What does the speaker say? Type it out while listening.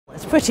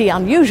It's pretty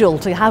unusual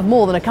to have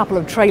more than a couple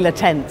of trailer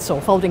tents or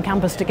folding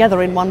campers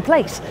together in one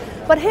place.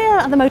 But here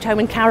at the Motorhome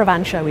and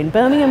Caravan Show in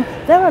Birmingham,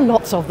 there are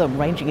lots of them,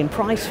 ranging in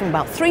price from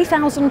about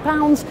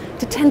 £3,000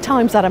 to 10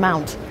 times that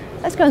amount.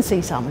 Let's go and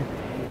see some.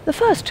 The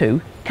first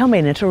two come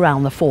in at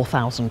around the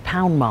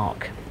 £4,000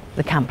 mark.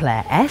 The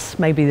Camplair S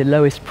may be the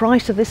lowest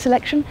price of this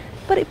selection,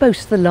 but it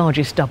boasts the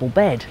largest double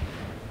bed.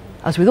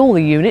 As with all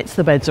the units,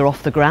 the beds are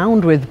off the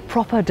ground with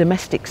proper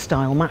domestic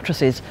style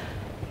mattresses.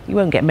 You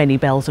won't get many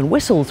bells and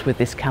whistles with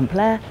this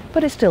Camplair,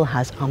 but it still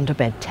has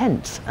underbed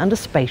tents and a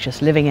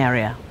spacious living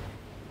area.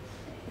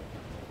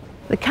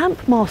 The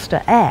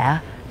Campmaster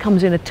Air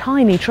comes in a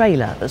tiny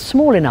trailer that's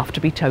small enough to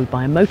be towed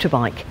by a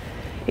motorbike.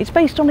 It's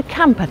based on a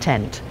camper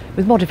tent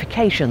with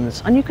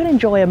modifications, and you can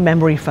enjoy a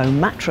memory foam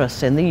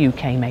mattress in the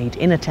UK-made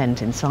inner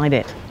tent inside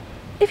it.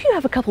 If you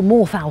have a couple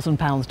more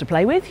 £1,000 to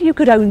play with, you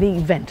could own the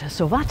Venta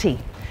Sovati.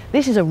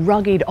 This is a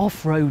rugged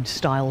off-road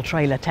style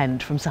trailer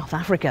tent from South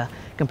Africa,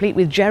 complete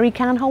with jerry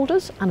can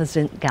holders and a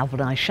zinc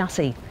galvanised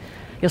chassis.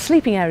 Your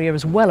sleeping area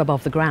is well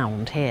above the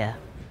ground here.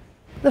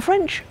 The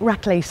French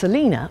Raclay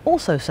Selina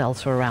also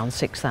sells for around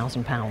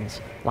 £6,000.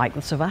 Like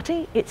the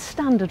Sovati, its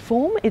standard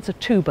form, it's a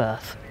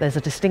two-berth. There's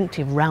a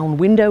distinctive round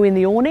window in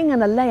the awning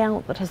and a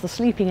layout that has the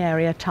sleeping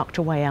area tucked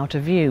away out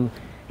of view.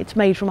 It's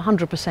made from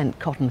 100%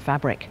 cotton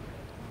fabric.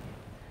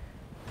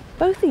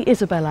 Both the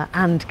Isabella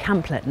and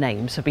Camplet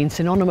names have been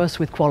synonymous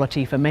with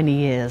quality for many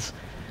years,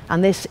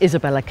 and this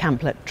Isabella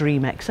Camplet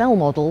Dream XL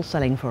model,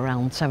 selling for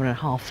around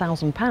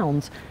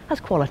 £7,500, has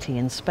quality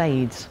in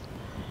spades.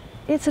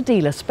 It's a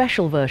dealer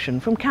special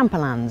version from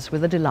Camperlands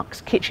with a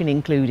deluxe kitchen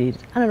included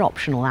and an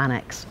optional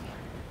annex.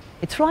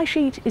 Its fly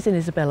sheet is in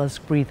Isabella's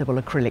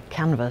breathable acrylic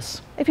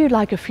canvas. If you'd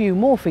like a few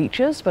more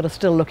features but are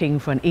still looking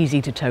for an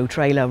easy-to-tow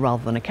trailer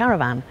rather than a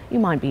caravan, you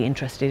might be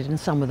interested in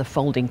some of the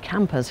folding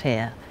campers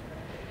here.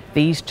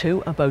 These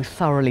two are both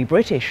thoroughly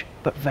British,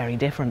 but very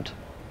different.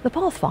 The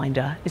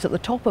Pathfinder is at the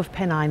top of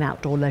Pennine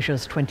Outdoor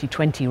Leisure's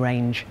 2020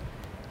 range.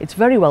 It's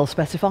very well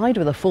specified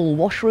with a full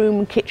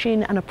washroom,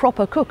 kitchen and a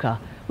proper cooker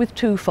with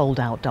two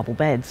fold-out double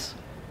beds.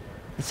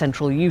 The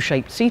central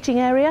U-shaped seating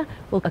area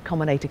will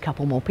accommodate a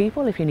couple more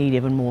people if you need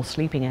even more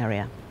sleeping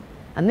area.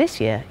 And this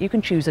year you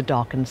can choose a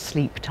darkened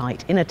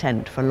sleep-tight inner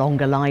tent for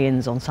longer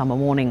lie-ins on summer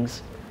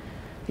mornings.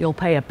 You'll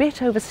pay a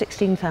bit over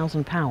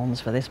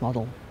 £16,000 for this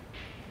model.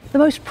 The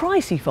most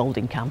pricey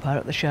folding camper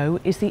at the show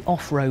is the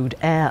Off-Road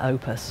Air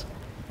Opus.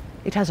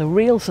 It has a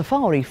real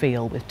safari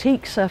feel with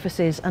teak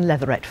surfaces and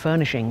leatherette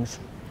furnishings.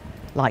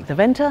 Like the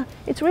Venta,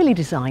 it's really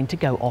designed to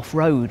go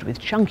off-road with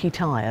chunky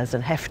tyres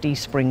and hefty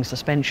spring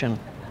suspension.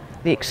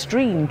 The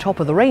extreme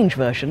top-of-the-range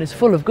version is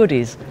full of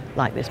goodies,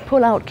 like this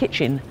pull-out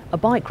kitchen, a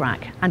bike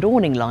rack and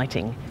awning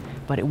lighting,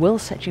 but it will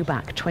set you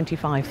back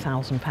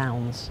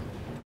 £25,000.